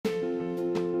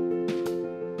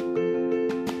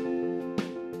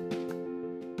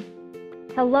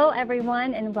Hello,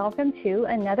 everyone, and welcome to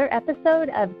another episode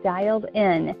of Dialed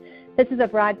In. This is a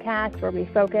broadcast where we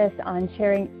focus on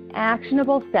sharing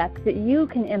actionable steps that you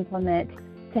can implement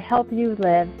to help you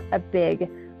live a big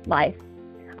life.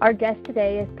 Our guest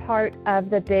today is part of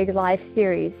the Big Life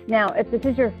series. Now, if this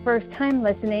is your first time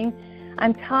listening,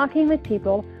 I'm talking with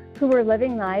people who are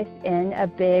living life in a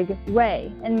big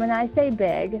way. And when I say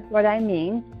big, what I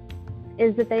mean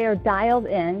is that they are dialed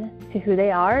in to who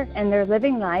they are and they're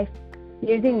living life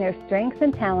using their strengths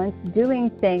and talents, doing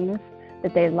things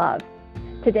that they love.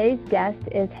 Today's guest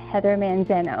is Heather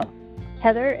Manzano.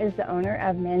 Heather is the owner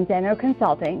of Manzano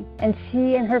Consulting, and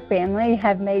she and her family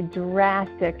have made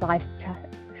drastic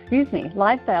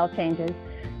lifestyle changes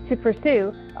to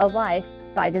pursue a life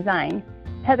by design.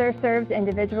 Heather serves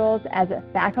individuals as a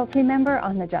faculty member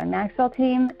on the John Maxwell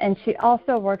team, and she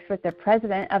also works with the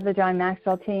president of the John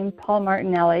Maxwell team, Paul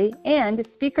Martinelli, and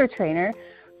speaker trainer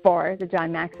for the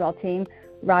John Maxwell team,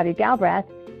 Robbie Galbraith,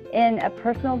 in a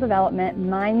personal development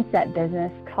mindset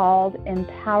business called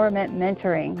Empowerment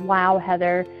Mentoring. Wow,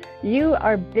 Heather, you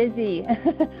are busy.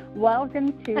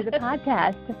 Welcome to the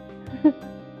podcast.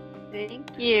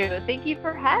 Thank you. Thank you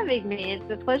for having me.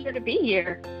 It's a pleasure to be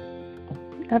here.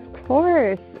 Of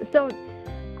course. So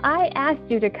I asked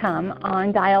you to come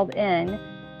on Dialed In,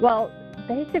 well,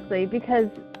 basically because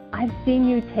I've seen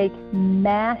you take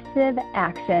massive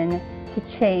action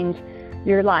to change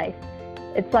your life.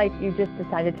 It's like you just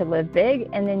decided to live big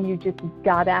and then you just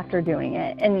got after doing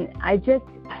it. And I just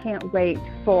can't wait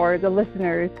for the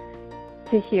listeners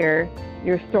to hear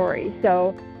your story.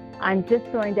 So I'm just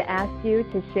going to ask you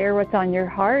to share what's on your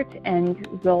heart and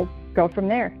we'll go from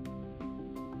there.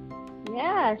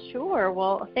 Yeah, sure.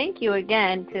 Well, thank you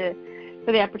again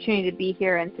for the opportunity to be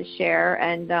here and to share.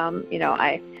 And,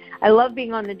 I love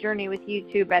being on the journey with you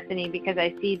too, Bethany, because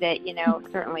I see that,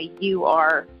 certainly you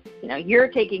are, you're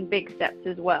taking big steps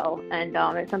as well. And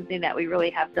it's something that we really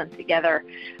have done together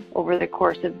over the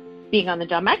course of being on the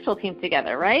John Maxwell team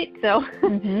together, right? So,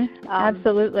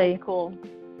 absolutely. Cool.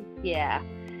 Yeah.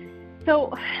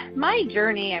 So my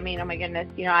journey, oh my goodness,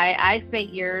 I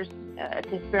spent years,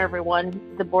 to spare everyone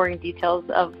the boring details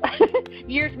of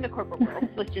years in the corporate world,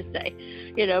 let's just say,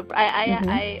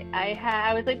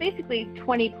 I was like basically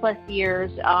 20 plus years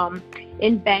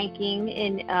in banking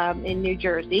in New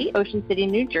Jersey, Ocean City,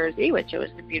 New Jersey, which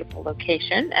was a beautiful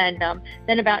location. And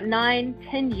then about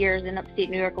 9-10 years in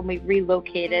upstate New York when we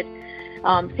relocated,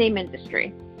 same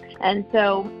industry. And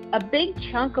so a big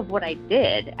chunk of what I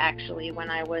did actually when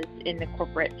I was in the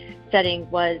corporate setting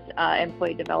was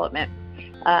employee development.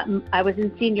 I was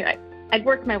in I'd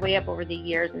worked my way up over the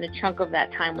years, and a chunk of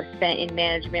that time was spent in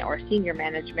management or senior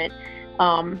management,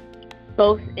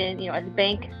 both in, as a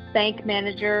bank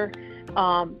manager,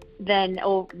 then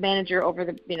manager over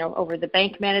the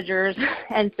bank managers.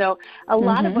 And so a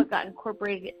lot of what got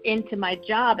incorporated into my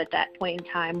job at that point in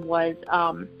time was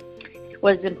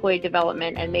employee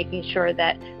development and making sure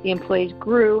that the employees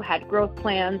grew, had growth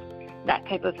plans, that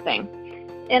type of thing.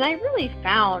 And I really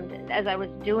found as I was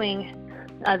doing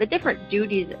the different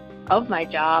duties of my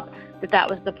job that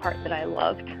was the part that I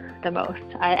loved the most.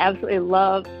 I absolutely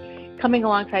loved coming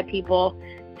alongside people,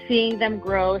 seeing them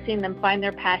grow, seeing them find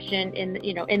their passion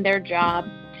in their job,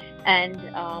 and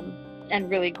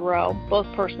really grow both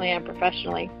personally and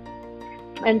professionally.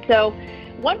 And so,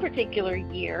 one particular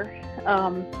year,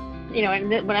 and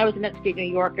when I was in upstate New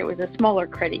York, it was a smaller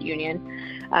credit union,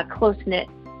 a close-knit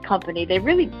company. They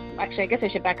really, actually, I guess I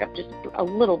should back up just a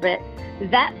little bit.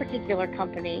 That particular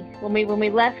company, when we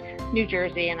left New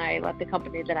Jersey and I left the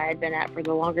company that I had been at for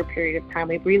the longer period of time,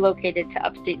 we relocated to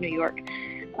upstate New York.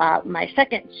 My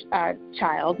second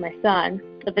child, my son,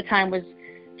 at the time was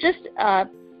just a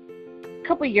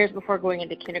couple of years before going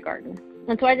into kindergarten.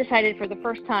 And so I decided for the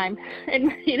first time,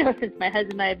 and since my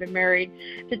husband and I had been married,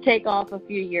 to take off a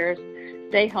few years,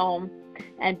 stay home,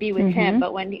 and be with him.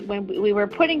 But when we were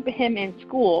putting him in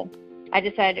school, I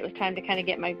decided it was time to kind of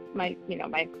get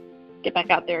get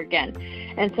back out there again.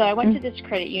 And so I went to this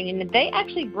credit union, and they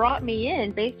actually brought me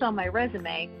in based on my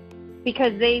resume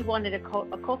because they wanted a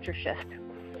culture shift.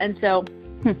 And so,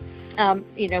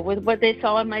 with what they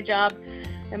saw in my job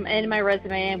and my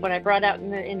resume, and what I brought out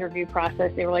in the interview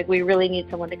process, they were like, we really need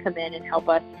someone to come in and help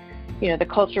us. The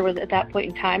culture was at that point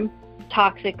in time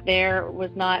toxic. There was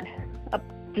not a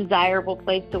desirable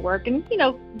place to work, and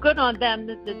good on them.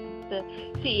 The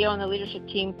CEO and the leadership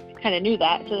team kind of knew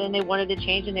that, so then they wanted to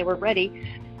change and they were ready.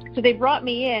 So they brought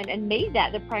me in and made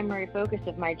that the primary focus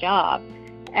of my job.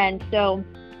 And so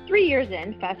 3 years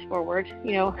in, fast forward,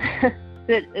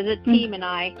 the team and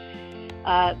I,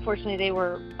 fortunately they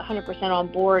were 100% on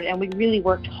board, and we really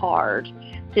worked hard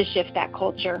to shift that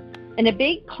culture. And a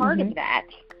big part of that,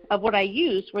 of what I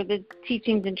used, were the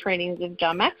teachings and trainings of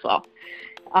John Maxwell.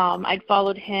 I'd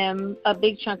followed him a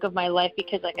big chunk of my life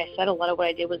because, like I said, a lot of what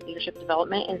I did was leadership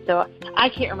development. And so I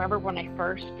can't remember when I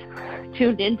first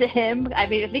tuned into him. I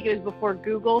mean, I think it was before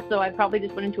Google, so I probably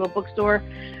just went into a bookstore,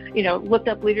 looked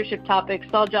up leadership topics,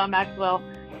 saw John Maxwell,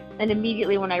 and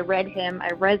immediately when I read him, I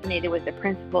resonated with the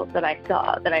principles that I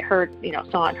saw, that I heard,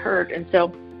 saw and heard. And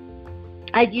so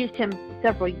I'd used him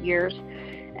several years,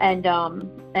 and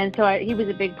so he was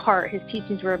a big part. His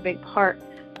teachings were a big part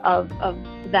of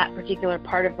that particular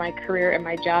part of my career and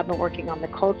my job, and working on the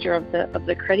culture of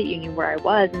the credit union where I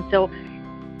was. And so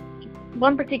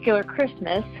one particular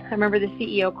Christmas, I remember the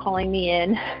CEO calling me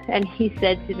in, and he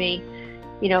said to me,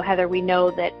 Heather, we know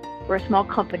that we're a small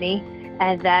company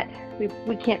and that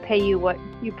we can't pay you what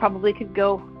you probably could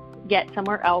go get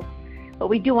somewhere else, but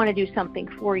we do want to do something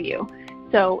for you.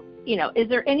 So, is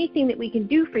there anything that we can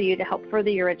do for you to help further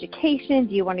your education?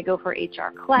 Do you want to go for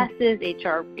HR classes,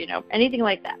 anything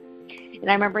like that? And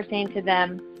I remember saying to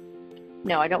them,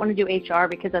 no, I don't want to do HR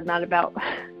because I'm not about,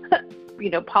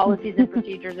 policies and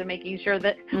procedures and making sure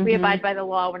that we abide by the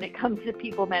law when it comes to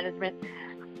people management.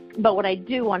 But what I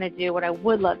do want to do, what I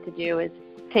would love to do, is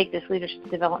take this leadership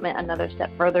development another step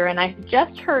further. And I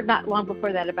just heard not long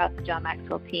before that about the John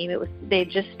Maxwell team. They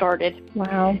just started.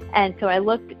 Wow. And so I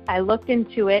looked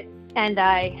into it, and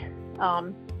I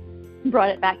brought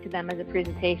it back to them as a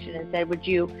presentation and said, would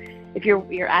you, if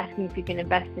you're asking if you can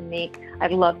invest in me,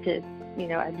 I'd love to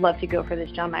go for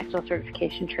this John Maxwell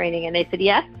certification training. And they said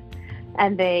yes.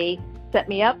 And they set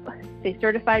me up. They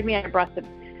certified me. I brought the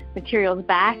materials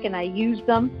back, and I used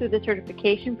them through the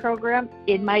certification program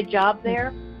in my job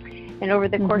there. And over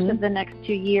the course of the next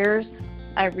 2 years,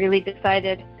 I really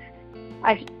decided,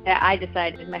 my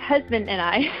husband and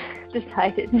I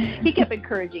decided, he kept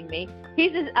encouraging me.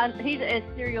 He's a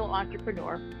serial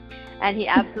entrepreneur, and he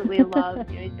absolutely loves,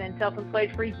 he's been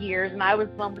self-employed for years, and I was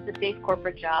one with the safe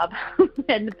corporate job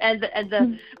and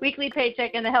the weekly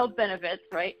paycheck and the health benefits,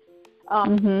 right?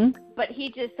 But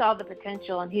he just saw the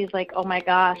potential, and he's like, oh my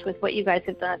gosh, with what you guys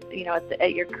have done,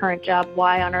 at your current job,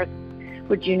 why on earth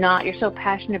would you not? You're so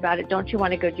passionate about it. Don't you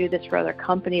want to go do this for other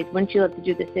companies? Wouldn't you love to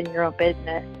do this in your own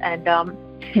business? And,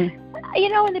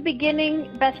 in the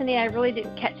beginning, Bethany, I really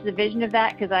didn't catch the vision of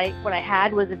that, because what I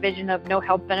had was a vision of no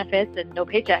health benefits and no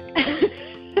paycheck.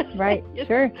 Right.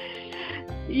 Sure.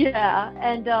 Yeah.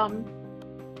 And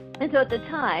so at the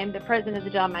time, the president of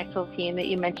the John Maxwell team that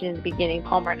you mentioned in the beginning,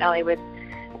 Paul Martinelli,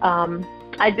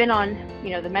 I'd been on,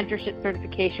 the mentorship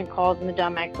certification calls in the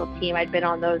John Maxwell team. I'd been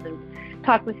on those and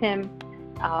talked with him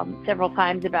several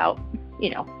times about,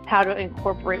 how to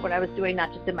incorporate what I was doing,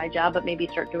 not just in my job, but maybe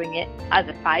start doing it as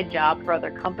a side job for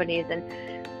other companies. And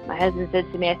my husband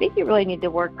said to me, I think you really need to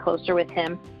work closer with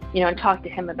him, and talk to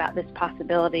him about this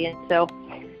possibility. And so,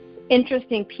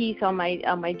 interesting piece on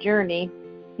my journey.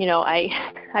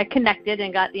 I connected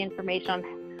and got the information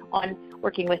on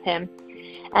working with him.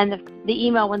 And the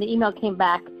email, when the email came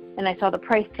back and I saw the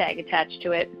price tag attached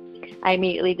to it, I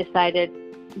immediately decided,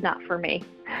 not for me,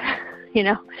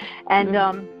 And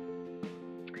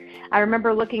I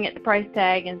remember looking at the price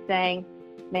tag and saying,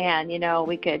 man,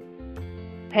 we could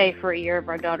pay for a year of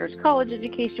our daughter's college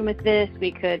education with this.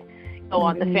 We could go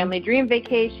on the family dream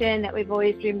vacation that we've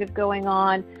always dreamed of going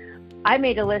on. I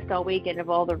made a list all weekend of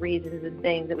all the reasons and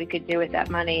things that we could do with that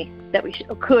money, that we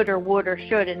could or would or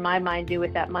should, in my mind, do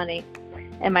with that money.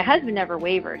 And my husband never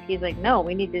wavered. He's like, no,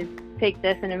 we need to take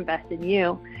this and invest in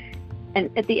you.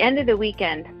 And at the end of the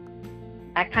weekend,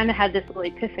 I kind of had this little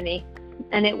epiphany,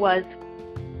 and it was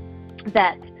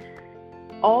that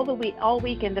all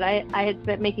weekend that I had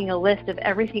spent making a list of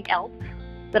everything else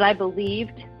that I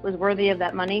believed was worthy of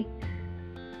that money,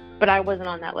 but I wasn't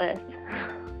on that list.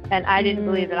 And I didn't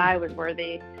believe that I was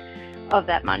worthy of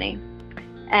that money.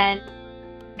 And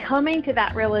coming to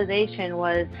that realization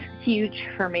was huge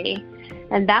for me.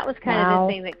 And that was kind of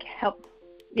the thing that helped.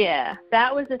 Yeah,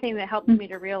 that was the thing that helped me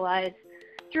to realize,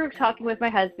 through talking with my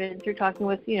husband, through talking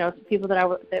with, some people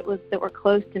that were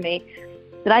close to me,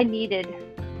 that I needed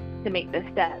to make this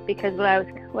step, because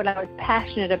what I was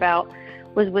passionate about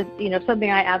was with,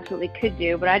 something I absolutely could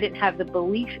do, but I didn't have the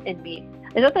belief in me.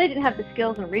 It's not that I didn't have the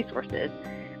skills and resources.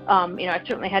 I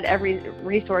certainly had every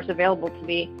resource available to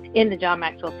me in the John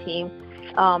Maxwell team,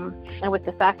 and with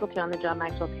the faculty on the John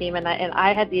Maxwell team, and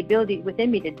I had the ability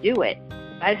within me to do it.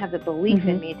 I didn't have the belief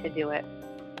in me to do it.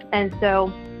 And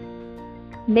so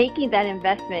making that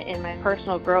investment in my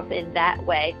personal growth in that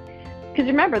way, because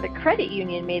remember, the credit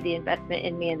union made the investment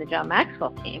in me and the John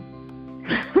Maxwell team.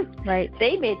 Right.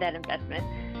 They made that investment.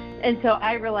 And so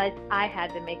I realized I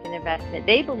had to make an investment.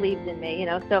 They believed in me,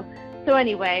 So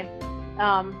anyway,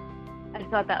 I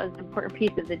thought that was an important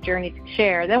piece of the journey to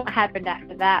share. Then what happened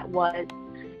after that was,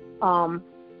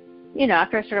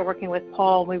 after I started working with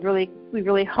Paul, we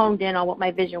really honed in on what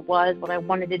my vision was, what I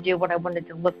wanted to do, what I wanted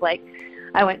to look like.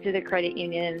 I went to the credit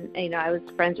union, and, I was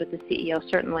friends with the CEO,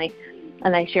 certainly,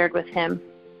 and I shared with him,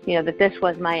 that this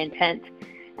was my intent.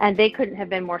 And they couldn't have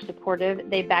been more supportive.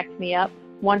 They backed me up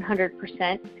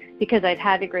 100% because I'd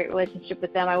had a great relationship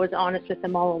with them. I was honest with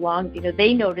them all along.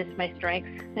 They noticed my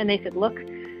strengths, and they said, look,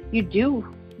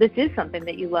 this is something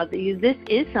that you love. This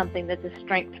is something that's a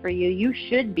strength for you. You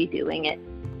should be doing it.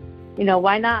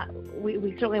 Why not?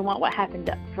 We certainly want what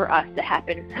happened for us to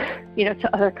happen, to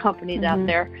other companies out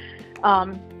there.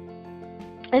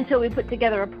 And so we put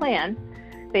together a plan,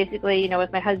 basically,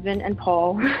 with my husband and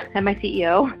Paul and my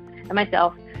CEO and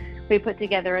myself. We put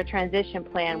together a transition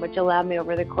plan, which allowed me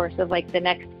over the course of the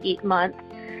next 8 months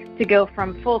to go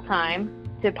from full-time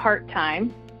to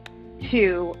part-time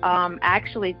to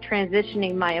actually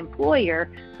transitioning my employer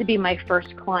to be my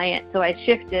first client. So I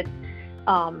shifted,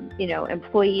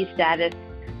 employee status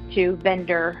to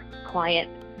vendor client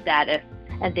status.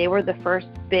 And they were the first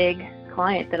big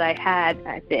client that I had.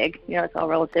 Big, it's all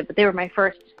relative, but they were my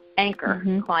first anchor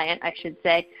client, I should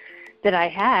say, that I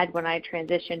had when I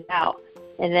transitioned out.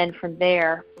 And then from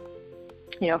there,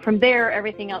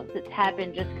 everything else that's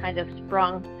happened just kind of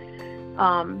sprung.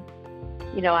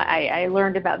 I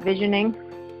learned about visioning.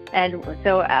 And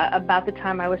so about the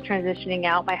time I was transitioning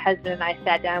out, my husband and I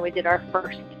sat down, we did our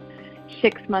first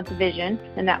 6-month vision.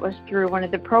 And that was through one of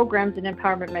the programs in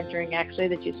Empowerment Mentoring, actually,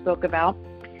 that you spoke about,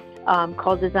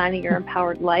 called Designing Your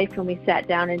Empowered Life. And we sat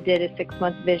down and did a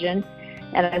 6-month vision.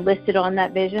 And I listed on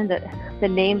that vision the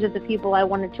names of the people I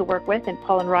wanted to work with, and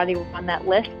Paul and Roddy were on that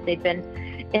list. They'd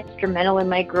been instrumental in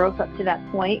my growth up to that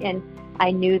point, and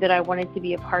I knew that I wanted to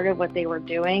be a part of what they were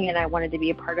doing, and I wanted to be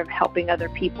a part of helping other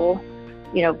people,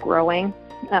 growing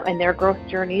in their growth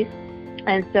journeys.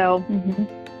 And so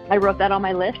I wrote that on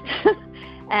my list.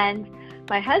 And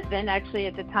my husband, actually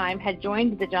at the time, had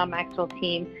joined the John Maxwell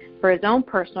team for his own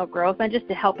personal growth and just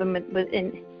to help him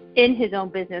in his own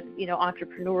business,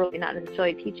 entrepreneurially, not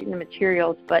necessarily teaching the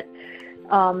materials, but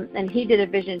and he did a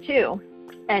vision too.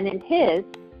 And in his,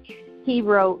 he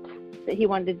wrote that he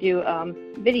wanted to do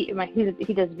video.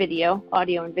 He does video,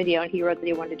 audio and video, and he wrote that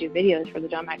he wanted to do videos for the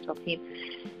John Maxwell team.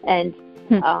 And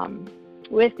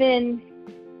within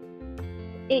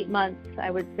 8 months,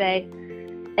 I would say,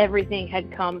 everything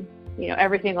had come,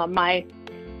 everything on my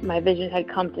vision had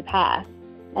come to pass.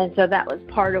 And so that was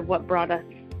part of what brought us.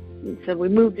 So we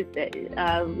moved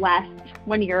last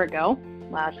 1 year ago,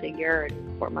 a year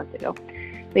and 4 months ago.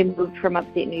 We moved from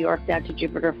upstate New York down to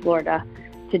Jupiter, Florida,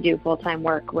 to do full-time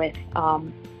work with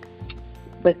Paul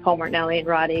Martinelli and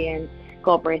Roddy and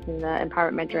Galbraith in the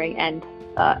Empowerment Mentoring, and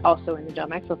also in the John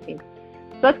Maxwell team.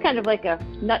 So that's kind of like a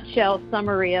nutshell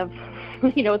summary of,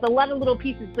 it's a lot of little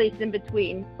pieces placed in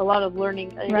between, a lot of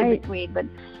learning in between, but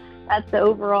that's the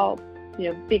overall,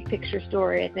 big picture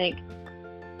story, I think.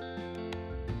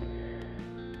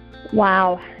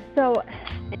 Wow. So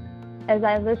as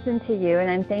I listen to you, and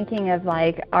I'm thinking of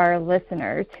our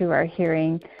listeners who are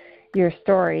hearing your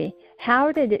story,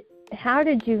 how did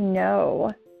you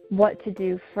know what to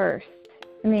do first?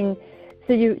 I mean,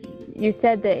 so you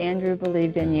said that Andrew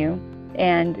believed in you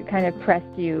and kind of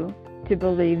pressed you to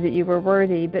believe that you were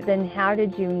worthy, but then how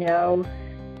did you know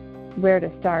where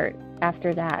to start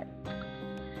after that?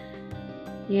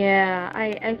 Yeah,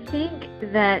 I think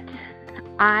that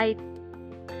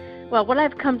what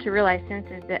I've come to realize since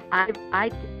is that I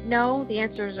didn't know the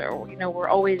answers were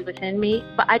always within me,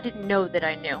 but I didn't know that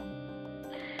I knew.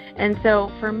 And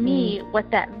so for me,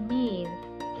 what that means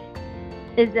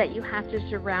is that you have to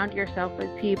surround yourself with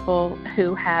people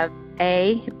who have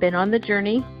been on the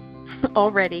journey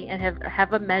already and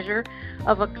have a measure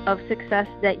of success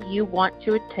that you want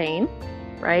to attain,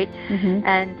 right?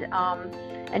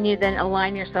 And you then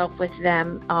align yourself with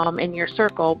them in your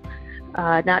circle.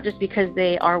 Not just because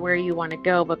they are where you want to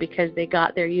go, but because they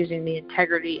got there using the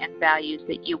integrity and values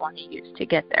that you want to use to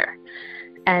get there.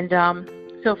 And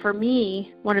so for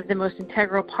me, one of the most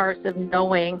integral parts of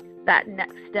knowing that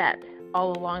next step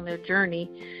all along the journey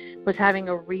was having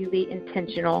a really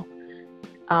intentional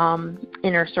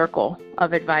inner circle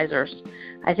of advisors.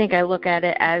 I think I look at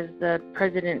it as the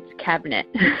president's cabinet,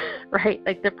 right?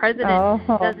 Like the president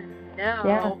doesn't know.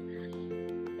 Yeah.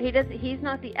 He's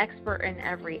not the expert in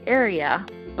every area,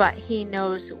 but he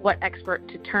knows what expert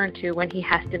to turn to when he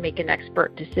has to make an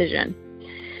expert decision.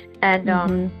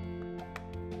 And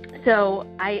so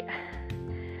I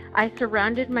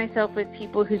surrounded myself with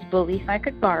people whose belief I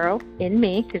could borrow in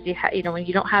me, because when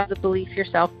you don't have the belief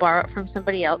yourself, borrow it from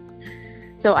somebody else.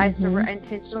 So I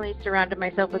intentionally surrounded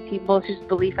myself with people whose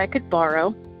belief I could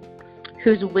borrow,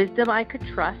 whose wisdom I could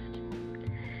trust,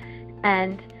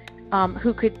 and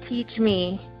who could teach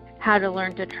me how to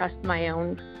learn to trust my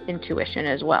own intuition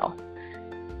as well.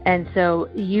 And so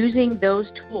using those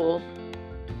tools,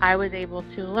 I was able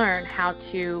to learn how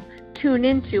to tune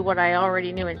into what I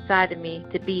already knew inside of me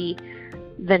to be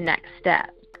the next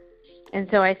step. And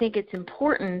so I think it's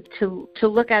important to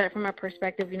look at it from a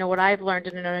perspective, what I've learned,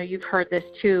 and I know you've heard this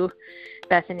too,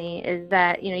 Bethany, is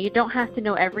that, you don't have to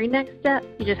know every next step.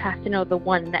 You just have to know the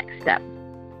one next step.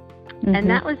 And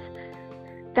that was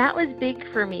big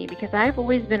for me because I've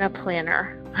always been a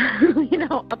planner,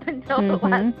 up until the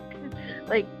last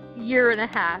year and a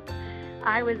half.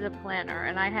 I was a planner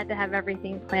and I had to have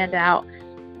everything planned out.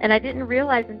 And I didn't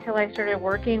realize until I started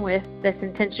working with this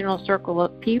intentional circle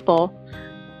of people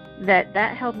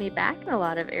that held me back in a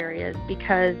lot of areas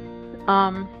because,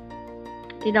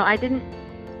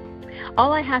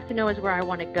 all I have to know is where I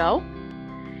want to go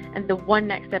and the one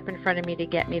next step in front of me to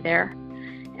get me there.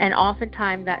 And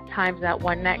oftentimes that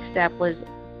one next step was,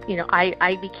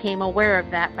 I became aware of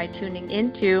that by tuning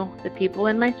into the people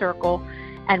in my circle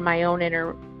and my own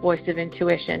inner voice of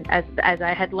intuition as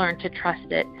I had learned to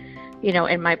trust it,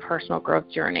 in my personal growth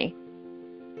journey.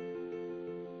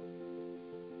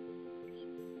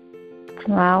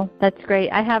 Wow, that's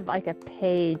great. I have like a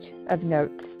page of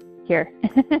notes here.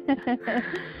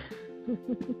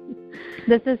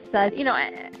 This is such,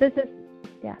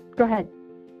 yeah, go ahead.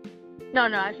 No,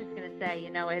 I was just going to say,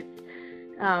 it's,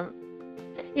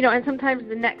 and sometimes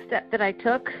the next step that I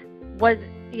took was,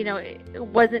 it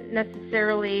wasn't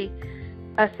necessarily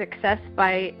a success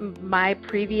by my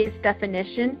previous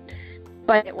definition,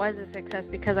 but it was a success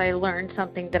because I learned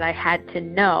something that I had to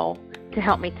know to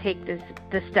help me take the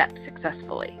step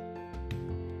successfully.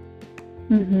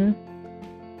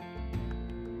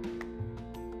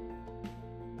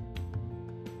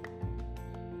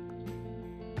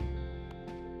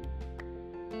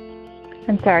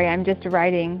 I'm sorry, I'm just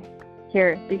writing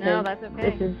here because no, that's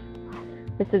okay.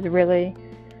 This is really,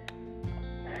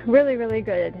 really, really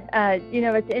good.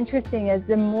 What's interesting is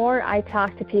the more I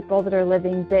talk to people that are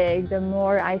living big, the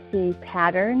more I see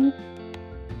patterns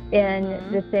in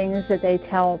the things that they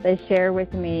share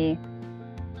with me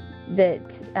that,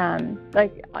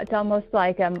 it's almost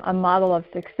like a model of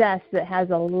success that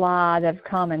has a lot of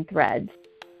common threads.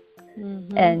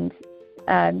 And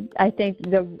I think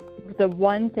the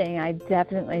one thing I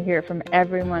definitely hear from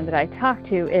everyone that I talk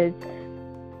to is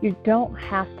you don't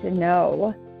have to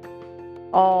know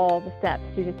all the steps.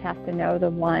 You just have to know the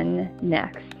one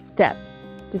next step.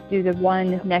 Just do the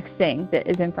one next thing that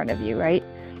is in front of you, right?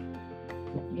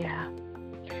 Yeah.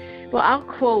 Well, I'll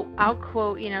quote,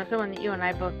 someone that you and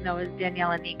I both know is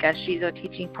Danielle Anika. She's a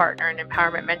teaching partner in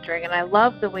empowerment mentoring, and I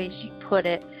love the way she put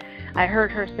it. I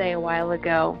heard her say a while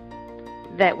ago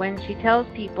that when she tells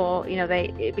people,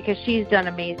 because she's done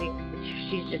amazing,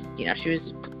 she's just, she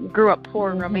grew up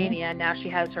poor in Romania, and now she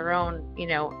has her own,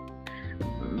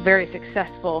 very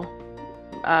successful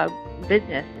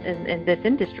business in this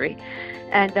industry.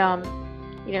 And,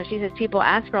 she says people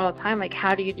ask her all the time, like,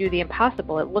 how do you do the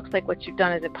impossible? It looks like what you've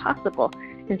done is impossible.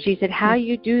 And she said, how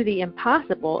you do the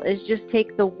impossible is just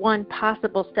take the one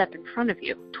possible step in front of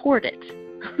you toward it.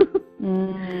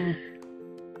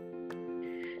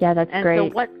 Yeah, that's great. So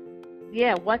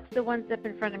what's the one step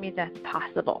in front of me that's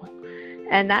possible?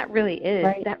 And that really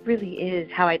is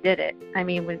how I did it. I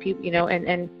mean, when people,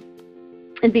 and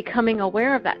becoming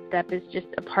aware of that step is just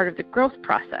a part of the growth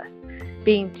process.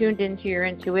 Being tuned into your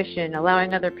intuition,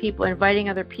 allowing other people, inviting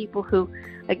other people whose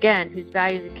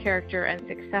values and character and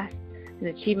success and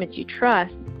achievements you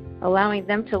trust, allowing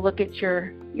them to look at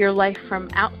your life from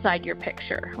outside your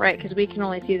picture, right? Because we can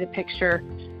only see the picture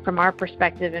from our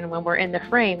perspective, and when we're in the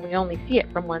frame, we only see it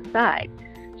from one side.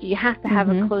 So you have to have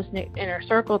a close-knit inner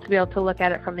circle to be able to look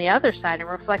at it from the other side and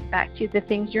reflect back to the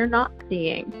things you're not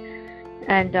seeing.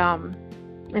 And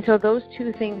so those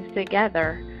two things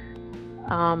together,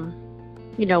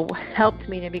 helped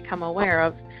me to become aware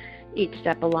of each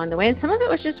step along the way. And some of it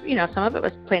was just, some of it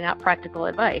was plain out practical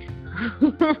advice,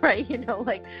 right?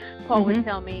 Like Paul would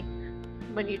tell me,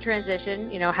 when you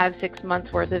transition, have 6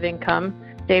 months worth of income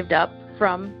saved up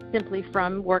from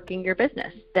working your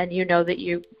business. Then that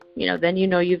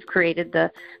you've created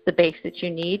the base that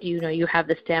you need. You have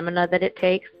the stamina that it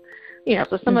takes.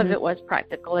 So some of it was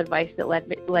practical advice that led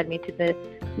me to the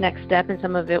next step, and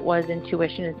some of it was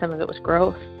intuition, and some of it was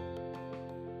growth.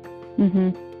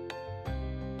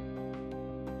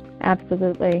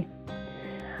 Absolutely.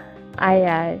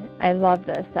 I love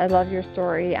this. I love your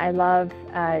story. I love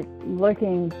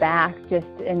looking back just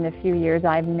in the few years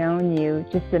I've known you,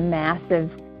 just the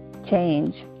massive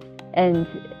change and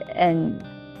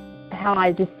how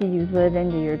I just see you live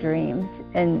into your dreams.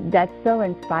 And that's so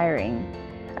inspiring,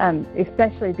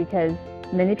 especially because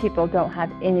many people don't have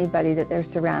anybody that they're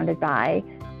surrounded by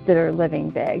that are living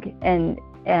big. And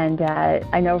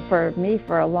I know for me,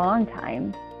 for a long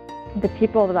time, the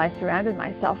people that I surrounded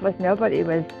myself with, nobody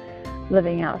was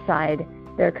living outside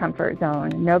their comfort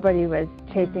zone. Nobody was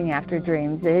chasing after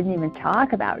dreams. They didn't even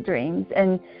talk about dreams.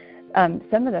 And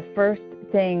some of the first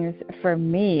things for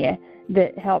me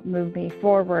that helped move me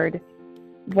forward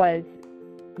was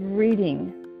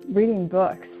reading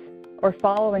books or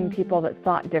following people that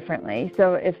thought differently.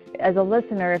 So if, as a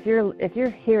listener, if you're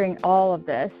hearing all of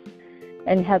this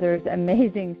and Heather's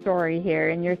amazing story here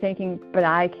and you're thinking, but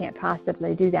I can't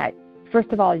possibly do that.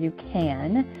 First of all, you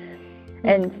can.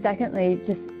 And secondly,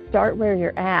 just start where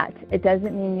you're at. It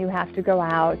doesn't mean you have to go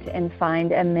out and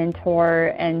find a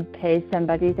mentor and pay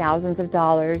somebody thousands of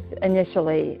dollars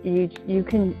initially. You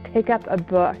can pick up a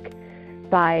book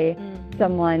by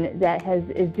someone that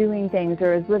is doing things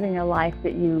or is living a life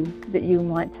that you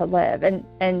want to live.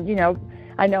 And you know,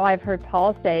 I know I've heard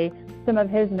Paul say some of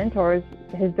his mentors,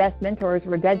 his best mentors,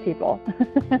 were dead people.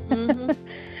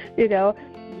 You know.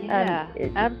 Yeah,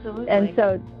 absolutely. And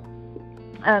so,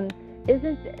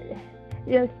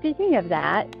 speaking of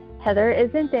that, Heather,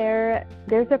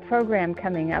 there's a program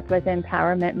coming up with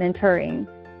Empowerment Mentoring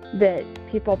that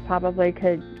people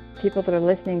that are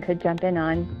listening could jump in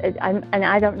on. And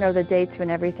I don't know the dates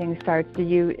when everything starts.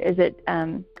 Is it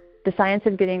The Science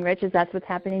of Getting Rich? Is that what's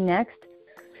happening next?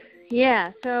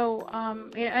 Yeah. So,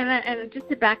 and just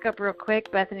to back up real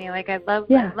quick, Bethany, I love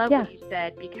what you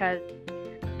said, because,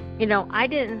 I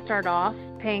didn't start off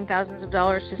paying thousands of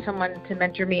dollars to someone to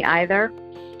mentor me either.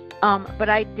 But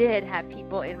I did have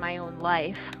people in my own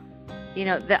life,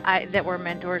 that were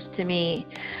mentors to me,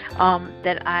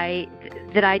 that I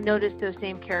noticed those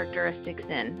same characteristics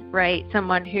in, right?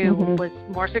 Someone who was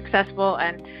more successful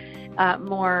and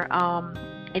more,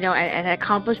 and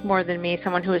accomplished more than me.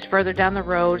 Someone who was further down the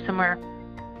road,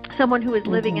 someone who was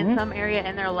living in some area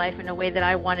in their life in a way that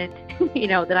I wanted,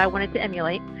 to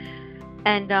emulate.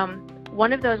 And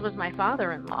one of those was my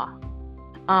father-in-law.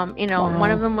 Wow. One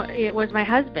of them was my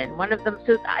husband. One of them,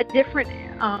 so different.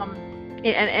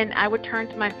 And I would turn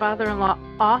to my father-in-law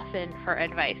often for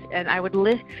advice, and I would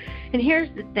listen. And here's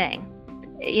the thing,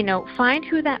 find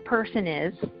who that person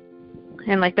is.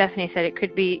 And like Bethany said, it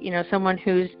could be, someone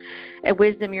whose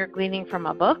wisdom you're gleaning from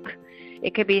a book.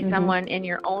 It could be someone in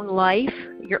your own life,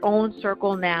 your own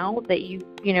circle now that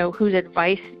whose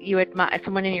advice you admire,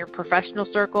 someone in your professional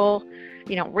circle.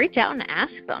 Reach out and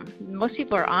ask them. Most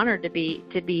people are honored to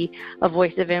be a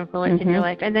voice of influence in your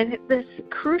life. And then this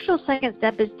crucial second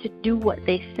step is to do what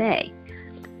they say.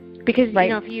 Because,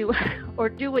 if you, or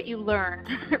do what you learn,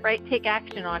 right? Take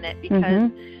action on it, because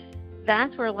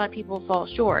that's where a lot of people fall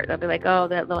short. They'll be like,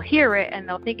 they'll hear it and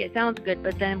they'll think it sounds good,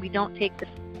 but then we don't take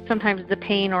sometimes the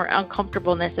pain or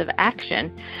uncomfortableness of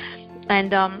action.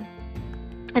 And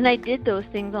I did those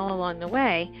things all along the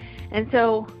way. And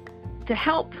so, to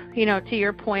help, to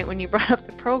your point when you brought up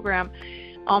the program,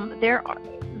 Empowerment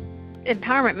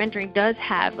Mentoring does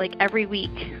have, every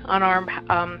week on our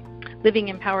Living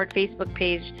Empowered Facebook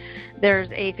page, there's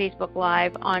a Facebook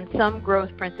Live on some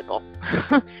growth principle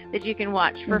that you can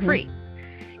watch for free.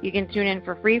 You can tune in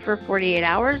for free for 48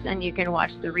 hours, and you can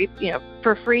watch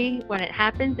for free when it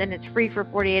happens, and it's free for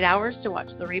 48 hours to watch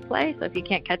the replay. So if you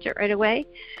can't catch it right away,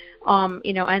 and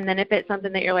then if it's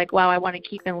something that you're like, wow, I want to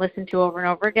keep and listen to over and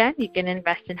over again, you can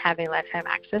invest in having lifetime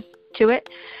access to it.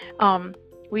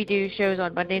 We do shows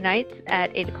on Monday nights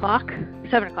at 7 o'clock,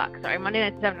 Monday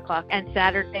nights at 7 o'clock, and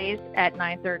Saturdays at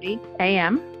 9:30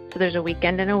 a.m. So there's a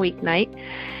weekend and a weeknight.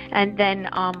 And then,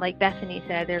 like Bethany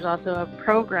said, there's also a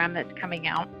program that's coming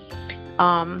out.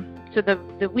 So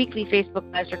the weekly Facebook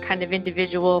Lives are kind of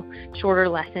individual, shorter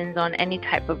lessons on any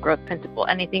type of growth principle,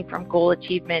 anything from goal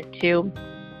achievement to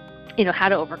how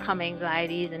to overcome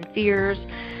anxieties and fears,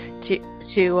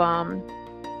 to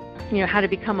how to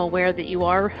become aware that you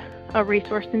are a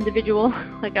resourced individual,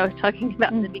 like I was talking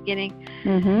about in the beginning.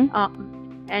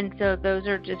 And so those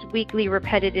are just weekly,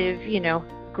 repetitive,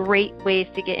 great ways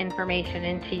to get information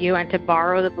into you and to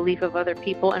borrow the belief of other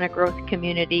people in a growth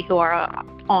community who are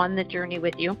on the journey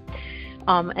with you.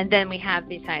 And then we have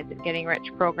the Science of Getting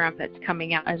Rich program that's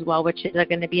coming out as well, which is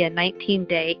going to be a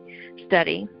 19-day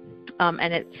study.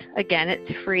 And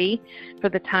it's free for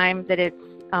the time that it's,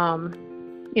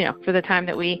 for the time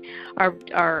that we are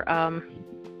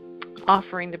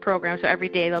offering the program. So every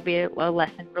day there'll be a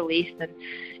lesson released, and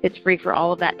it's free for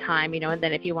all of that time, and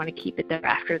then if you want to keep it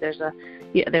thereafter,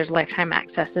 there's lifetime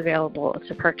access available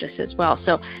to purchase as well.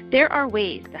 So there are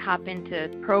ways to hop into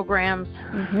programs.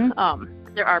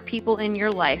 There are people in your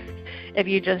life, if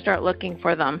you just start looking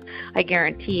for them, I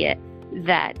guarantee it,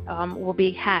 that will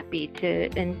be happy to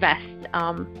invest,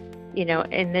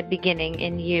 in the beginning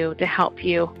in you to help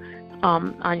you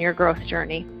on your growth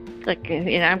journey.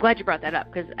 I'm glad you brought that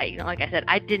up, because like I said,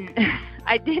 I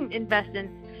didn't invest in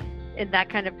that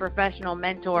kind of professional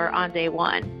mentor on day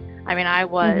one. I mean, I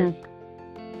was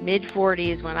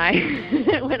mid-40s when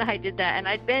I did that,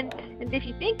 and and if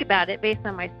you think about it, based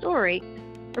on my story,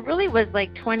 it really was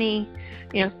like 20,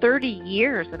 30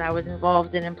 years that I was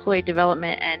involved in employee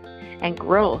development and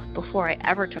growth before I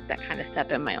ever took that kind of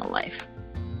step in my own life.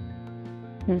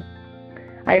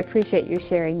 I appreciate you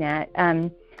sharing that.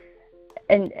 And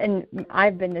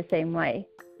I've been the same way.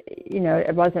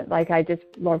 It wasn't like I just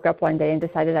woke up one day and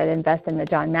decided I'd invest in the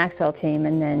John Maxwell team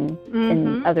and then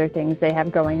in other things they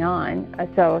have going on.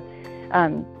 So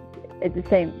it's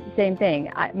the same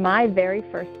thing. My very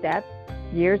first step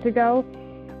years ago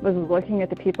was looking at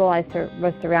the people I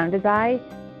was surrounded by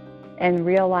and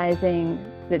realizing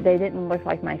that they didn't look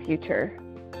like my future,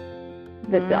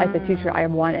 like the future I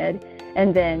wanted.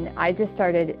 And then I just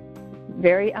started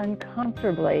very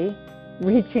uncomfortably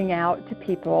reaching out to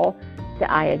people that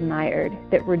I admired,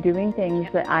 that were doing things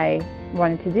that I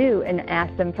wanted to do, and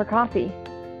asked them for coffee.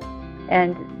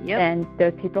 And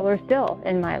those people are still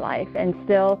in my life and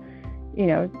still,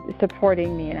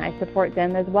 supporting me, and I support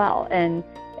them as well. And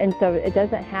so it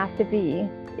doesn't have to be,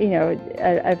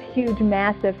 a huge,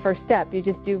 massive first step. You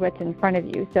just do what's in front of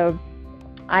you. So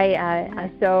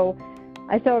I so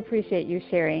appreciate you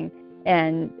sharing.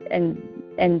 And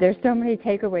there's so many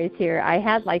takeaways here. I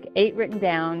had like 8 written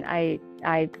down. I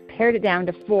pared it down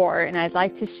to 4, and I'd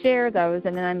like to share those.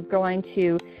 And then I'm going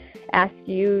to ask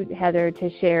you, Heather, to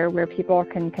share where people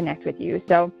can connect with you.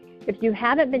 So if you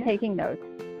haven't been taking notes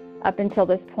up until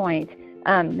this point,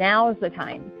 now is the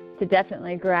time to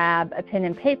definitely grab a pen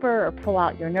and paper or pull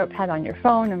out your notepad on your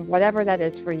phone, and whatever that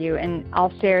is for you. And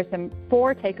I'll share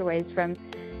 4 takeaways from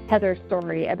Heather's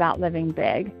story about living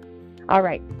big. All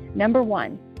right. Number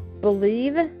 1,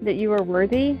 believe that you are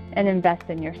worthy and invest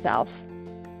in yourself.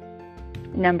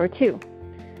 Number 2,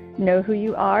 know who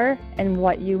you are and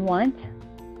what you want.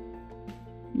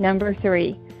 Number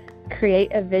 3,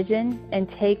 create a vision and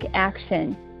take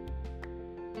action.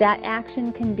 That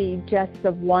action can be just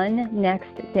the one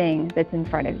next thing that's in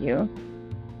front of you.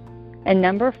 And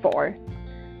number 4,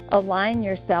 align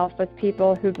yourself with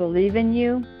people who believe in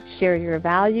you, share your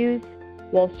values,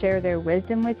 will share their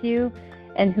wisdom with you,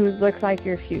 and who look like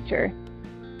your future.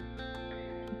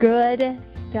 Good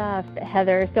stuff,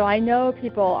 Heather. So I know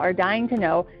people are dying to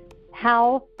know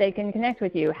how they can connect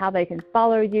with you, how they can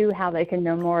follow you, how they can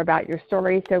know more about your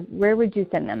story. So where would you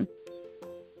send them?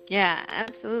 Yeah,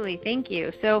 absolutely. Thank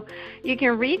you. So you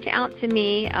can reach out to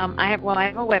me. I have a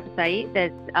website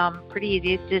that's pretty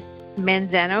easy. It's just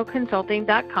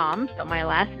manzanoconsulting.com. So my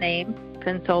last name,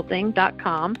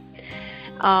 consulting.com.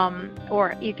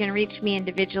 Or you can reach me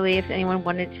individually if anyone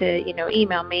wanted to,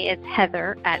 email me. It's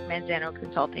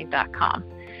heather@manzanoconsulting.com.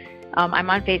 I'm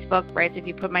on Facebook, right? So if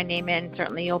you put my name in,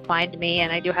 certainly you'll find me. And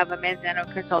I do have a Manzano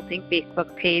Consulting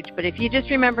Facebook page. But if you just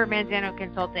remember Manzano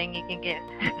Consulting, you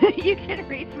can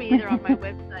reach me either on my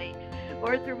website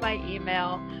or through my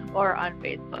email or on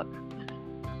Facebook.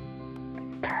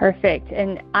 Perfect.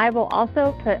 And I will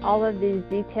also put all of these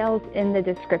details in the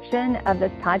description of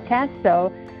this podcast.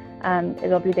 So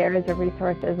it'll be there as a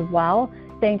resource as well.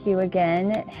 Thank you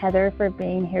again, Heather, for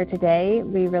being here today.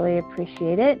 We really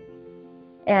appreciate it.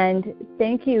 And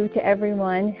thank you to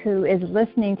everyone who is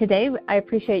listening today. I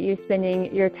appreciate you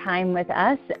spending your time with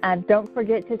us. Don't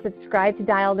forget to subscribe to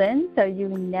Dialed In so you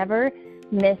never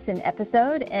miss an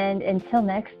episode. And until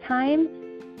next time,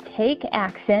 take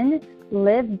action,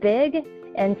 live big,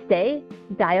 and stay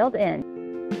dialed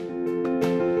in.